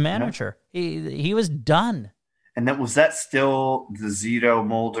as a manager. Yeah. He was done. And was that still the Zito,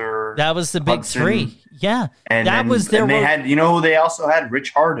 Mulder? That was the big Hudson? 3. Yeah. And they had, they also had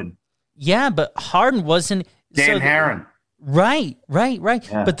Rich Harden. Yeah, but Harden wasn't. Dan Herron. Right.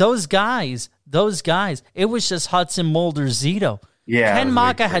 Yeah. But those guys, it was just Hudson, Mulder, Zito. Yeah, Ken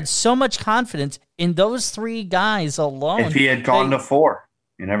Macha had so much confidence in those three guys alone. If he had gone to 4,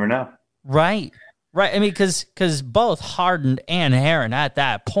 you never know. Right. I mean, because both Harden and Aaron at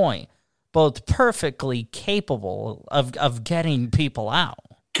that point, both perfectly capable of getting people out.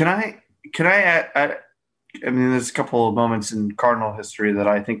 Can I add, I mean, there's a couple of moments in Cardinal history that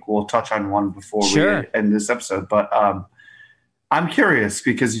I think we'll touch on one before we end this episode. But I'm curious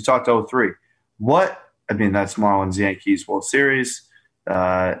because you talked 03. That's Marlins Yankees World Series,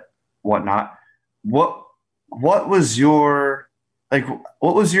 whatnot. What was your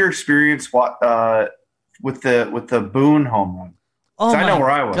experience with the Boone home run? Oh, I know where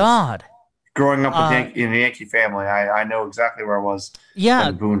I was. God. Growing up in a Yankee family, I know exactly where I was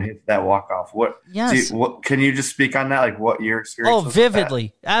when Boone hit that walk-off. Can you just speak on that? Like what your experience was?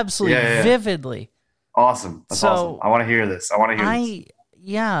 Vividly. Absolutely vividly. Awesome. That's awesome. I want to hear this.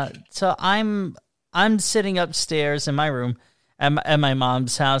 So I'm sitting upstairs in my room at my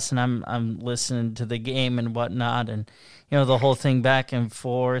mom's house, and I'm listening to the game and whatnot, and the whole thing back and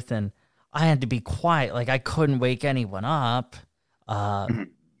forth, and I had to be quiet. Like I couldn't wake anyone up.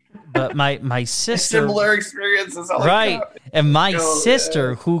 But my sister, similar experiences, right? And my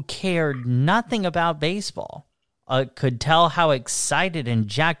sister, who cared nothing about baseball, could tell how excited and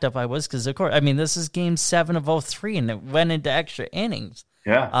jacked up I was because, of course, I mean, this is Game 7 of 03, and it went into extra innings.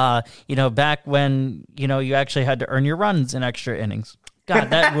 Yeah. Back when you actually had to earn your runs in extra innings. God,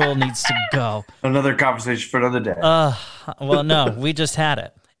 that rule needs to go. Another conversation for another day. Well, no, we just had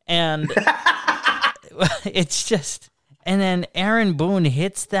it, and it's just. And then Aaron Boone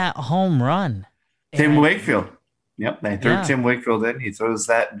hits that home run. Tim Wakefield. Yep, they threw Tim Wakefield in. He throws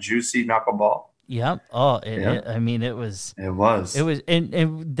that juicy knuckleball. Yep. Oh, it was. It was.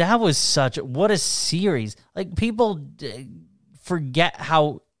 And that was what a series. Like, people forget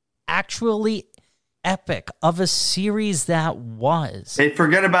how actually epic of a series that was. They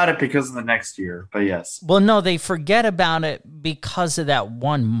forget about it because of the next year, but yes. Well, no, they forget about it because of that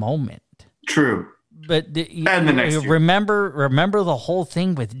one moment. True. But and the next year. Remember the whole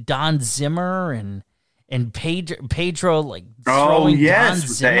thing with Don Zimmer and Pedro like throwing Don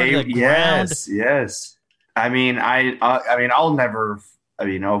Zimmer to the ground. Yes. I mean, I'll never.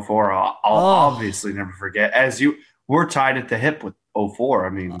 04. I'll obviously never forget. We're tied at the hip with 04. I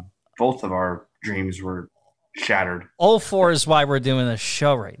mean, both of our dreams were shattered. 04 is why we're doing this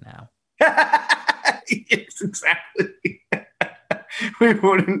show right now. Yes, exactly. We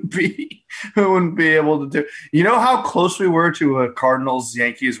wouldn't be able to do. You know how close we were to a Cardinals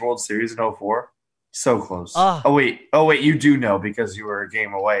Yankees World Series in 04? So close. Oh wait, you do know because you were a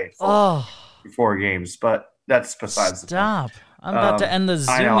game away for 4 games, but that's besides the point. I'm about to end the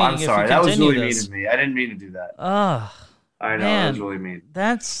Zoom. I know. I'm sorry. That was really mean of me. I didn't mean to do that. I know. That was really mean.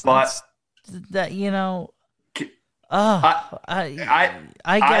 I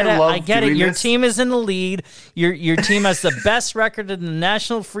get it. Your team is in the lead. Your team has the best record in the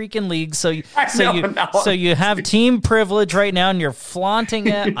National Freaking League. So you have team privilege right now, and you're flaunting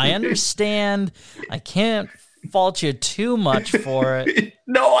it. I understand. I can't fault you too much for it.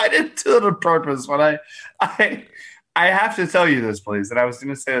 No, I didn't do it on purpose. But I have to tell you this, please. And I was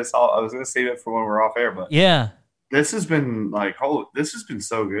going to say this. I was going to save it for when we're off air. But yeah, this has been this has been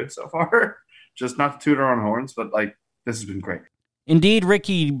so good so far. Just not to toot our own horns, but this has been great. Indeed,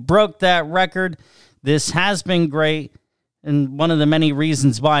 Ricky broke that record. This has been great. And one of the many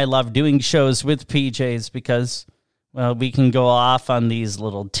reasons why I love doing shows with PJs because, well, we can go off on these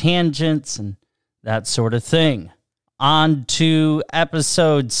little tangents and that sort of thing. On to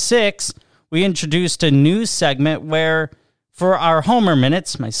episode 6, we introduced a new segment where, for our Homer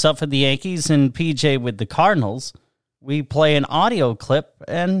Minutes, myself with the Yankees and PJ with the Cardinals, we play an audio clip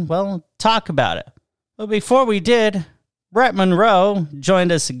and, well, talk about it. But before we did, Brett Monroe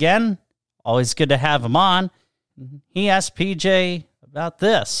joined us again. Always good to have him on. He asked PJ about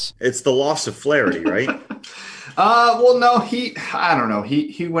this. It's the loss of Flaherty, right? Well, no, I don't know.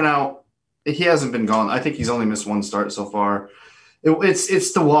 He went out. He hasn't been gone. I think he's only missed 1 start so far.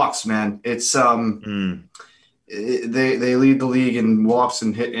 It's the walks, man. It's They lead the league in walks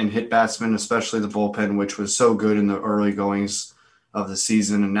and hit batsmen, especially the bullpen, which was so good in the early goings of the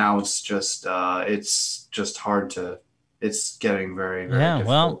season, and now it's just hard to. It's getting very, very difficult.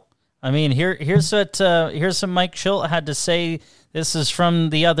 Well, I mean, here's what Mike Shildt had to say. This is from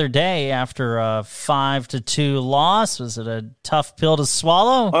the other day after a 5-2 loss. Was it a tough pill to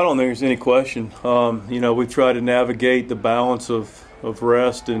swallow? I don't think there's any question. We try to navigate the balance of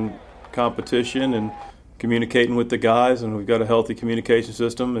rest and competition and communicating with the guys, and we've got a healthy communication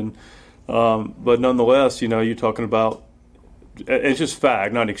system. And but nonetheless, you're talking about it's just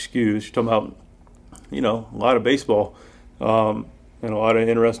fact, not excuse. You're talking about, a lot of baseball and a lot of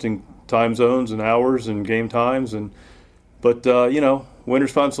interesting time zones and hours and game times. But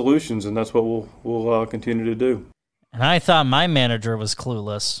winners find solutions, and that's what we'll continue to do. And I thought my manager was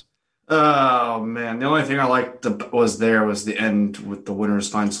clueless. Oh, man. The only thing I liked was the end with the winners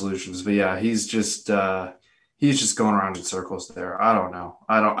find solutions. But, yeah, he's just going around in circles there. I don't know.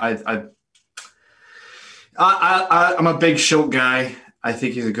 I'm a big Shildt guy. I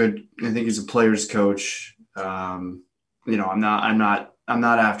think he's a player's coach. I'm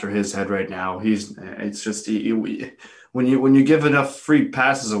not after his head right now. It's just when you give enough free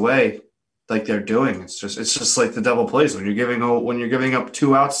passes away like they're doing, it's just like the double plays. When you're giving up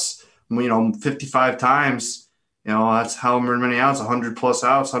 2 outs, 55 times, that's how many outs, 100 plus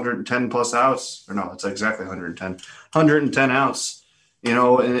outs, 110 plus outs, or no, it's exactly 110 outs.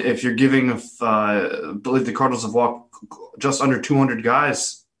 And if you're giving, I believe the Cardinals have walked just under 200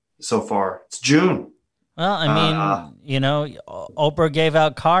 guys so far. It's June. Well, I mean, Oprah gave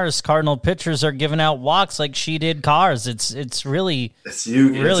out cars. Cardinal pitchers are giving out walks like she did cars. It's really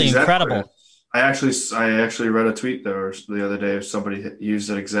incredible. Right. I actually read a tweet there the other day. Somebody used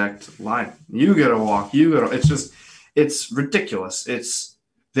that exact line. You get a walk. It's ridiculous. It's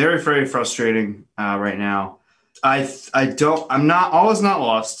very, very frustrating right now. I'm not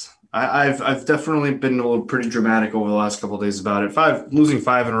lost. I've definitely been pretty dramatic over the last couple of days about it. Losing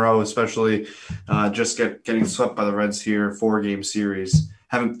 5 in a row, especially just getting swept by the Reds here, 4-game series.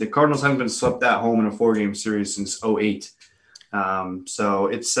 The Cardinals haven't been swept at home in a 4-game series since 2008. So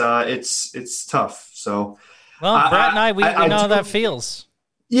it's tough. So, well, Brett and I know how that feels.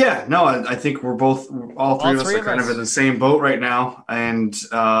 Yeah, no, I think all three of us are kind of in the same boat right now. And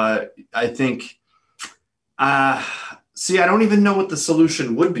I think, I don't even know what the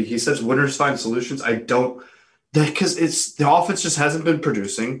solution would be. He says winners find solutions. I don't, because the offense just hasn't been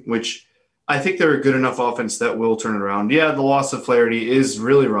producing, which I think they're a good enough offense that will turn it around. Yeah, the loss of Flaherty is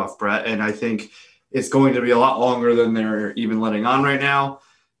really rough, Brett, and I think it's going to be a lot longer than they're even letting on right now,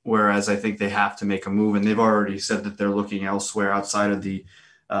 whereas I think they have to make a move, and they've already said that they're looking elsewhere outside of the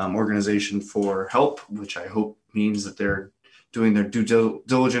organization for help, which I hope means that they're doing their due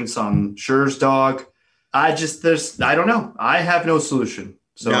diligence on Scher's dog. I don't know. I have no solution.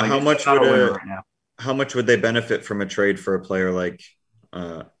 So now, how much would they benefit from a trade for a player like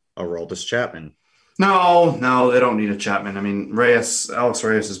Aroldis Chapman? No, they don't need a Chapman. I mean, Alex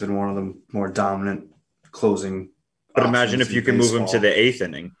Reyes has been one of the more dominant closing. But imagine if you can move him to the 8th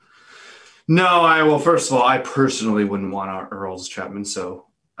inning. No, first of all, I personally wouldn't want Aroldis Chapman, so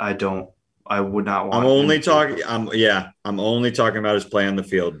I would not want. I'm only talking about his play on the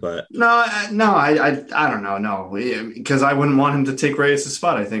field, but I don't know, no, because I wouldn't want him to take Reyes'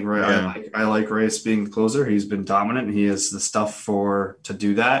 spot. I think I like Reyes being the closer. He's been dominant. He has the stuff to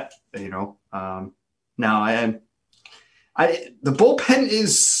do that. Now the bullpen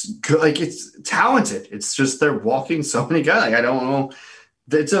is good. Like, it's talented. It's just they're walking so many guys. Like, I don't know.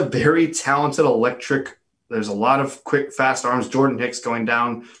 It's a very talented electric. There's a lot of quick, fast arms. Jordan Hicks going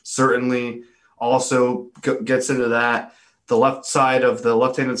down certainly also gets into that. The left-handed side of the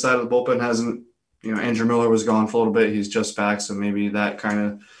bullpen hasn't, Andrew Miller was gone for a little bit. He's just back, so maybe that kind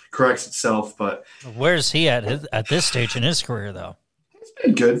of corrects itself. But where's he at this stage in his career, though? He's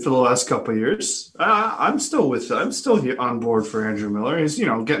been good for the last couple of years. I'm still here on board for Andrew Miller. He's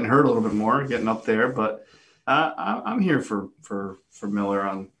getting hurt a little bit more, getting up there, but I'm here for Miller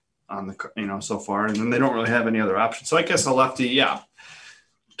on the so far, and then they don't really have any other options. So I guess a lefty, yeah.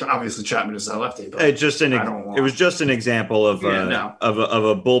 Obviously, Chapman is a lefty, but it was just an example of a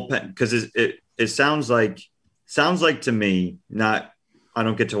bullpen, because it sounds like to me, I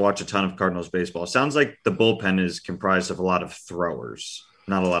don't get to watch a ton of Cardinals baseball. It sounds like the bullpen is comprised of a lot of throwers,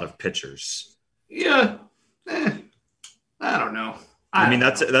 not a lot of pitchers. Yeah, I don't know. I mean,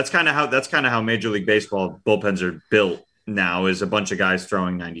 that's kind of how Major League Baseball bullpens are built now, is a bunch of guys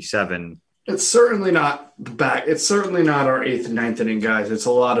throwing 97. It's certainly not It's certainly not our 8th and 9th inning guys. It's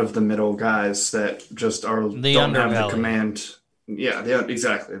a lot of the middle guys that just don't have the command. Yeah,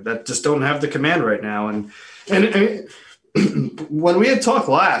 exactly. That just don't have the command right now. And when we had talked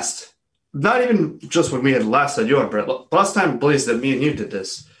last, not even just when we had last said you on Brett, last time, Blaze, that me and you did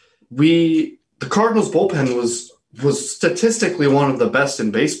this, the Cardinals bullpen was statistically one of the best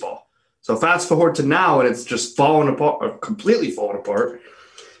in baseball. So fast forward to now, and it's just completely fallen apart.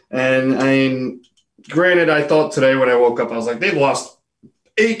 And I mean, granted, I thought today when I woke up, I was like, they've lost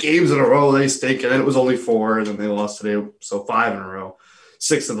 8 games in a row. They stink. And then it was only 4, and then they lost today. So 5 in a row,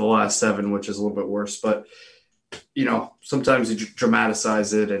 6 of the last 7, which is a little bit worse. But, sometimes you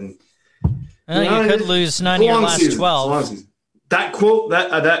dramatize it. And you could lose 9 of your last 12. That quote,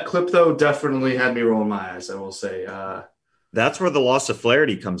 that clip though, definitely had me rolling my eyes. I will say. That's where the loss of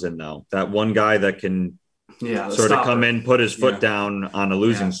Flaherty comes in, though. That one guy that can sort of come in, put his foot down on a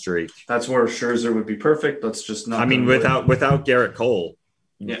losing streak. That's where Scherzer would be perfect. Let's just not. I mean, without Garrett Cole,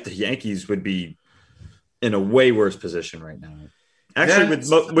 the Yankees would be in a way worse position right now. Actually,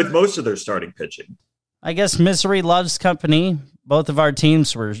 with most of their starting pitching. I guess misery loves company. Both of our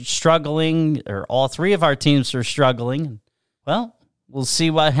teams were struggling, or all three of our teams were struggling. Well, we'll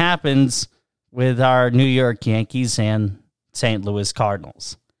see what happens with our New York Yankees and St. Louis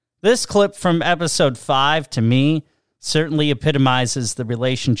Cardinals. This clip from episode 5, to me, certainly epitomizes the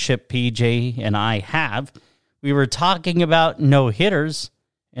relationship PJ and I have. We were talking about no-hitters,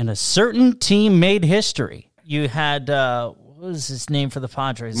 and a certain team made history. You had, what was his name for the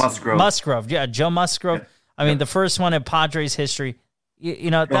Padres? Musgrove. Yeah, Joe Musgrove. Yeah. I mean, the first one in Padres history. You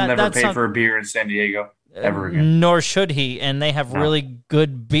know, he'll never pay for a beer in San Diego ever again. Nor should he, and they have really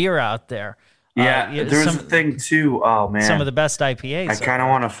good beer out there. Yeah, there was a thing too. Oh man, some of the best IPAs. I kind of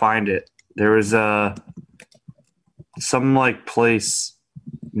want to find it. There was some like place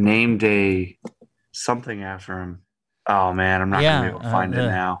named something after him. Oh man, I'm not gonna be able to find it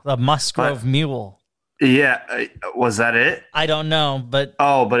now. The Musgrove Mule. Yeah, was that it? I don't know, but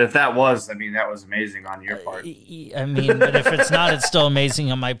but if that was, I mean, that was amazing on your part. I mean, but if it's not, it's still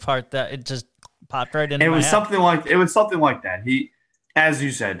amazing on my part. That it just popped right into. It was something like that. He, as you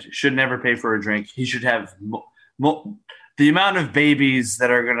said, should never pay for a drink. He should have the amount of babies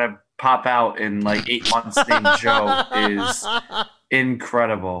that are gonna pop out in like 8 months named Joe is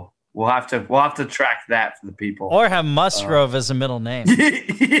incredible. We'll have to track that for the people. Or have Musgrove as a middle name.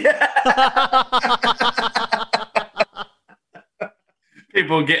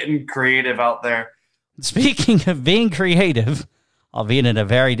 People getting creative out there. Speaking of being creative, albeit in a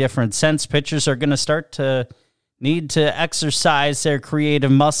very different sense, pitchers are going to start to need to exercise their creative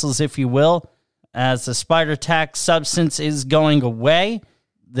muscles, if you will, as the spider tack substance is going away.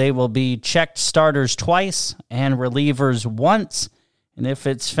 They will be checked starters twice and relievers once. And if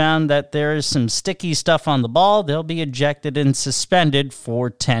it's found that there is some sticky stuff on the ball, they'll be ejected and suspended for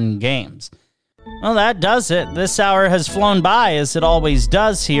 10 games. Well, that does it. This hour has flown by, as it always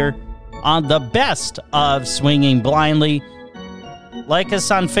does here on the best of Swinging Blindly. Like us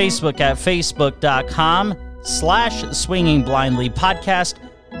on Facebook at facebook.com/Swinging Blindly Podcast.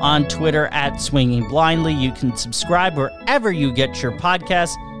 On Twitter at Swinging Blindly. You can subscribe wherever you get your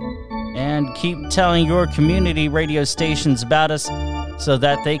podcasts. And keep telling your community radio stations about us so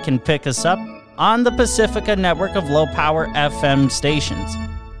that they can pick us up on the Pacifica network of low-power FM stations.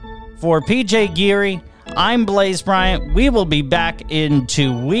 For PJ Geary, I'm Blaze Bryant. We will be back in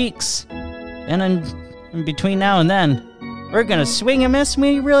 2 weeks. And in between now and then, we're going to swing and miss.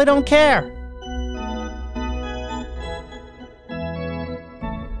 We really don't care.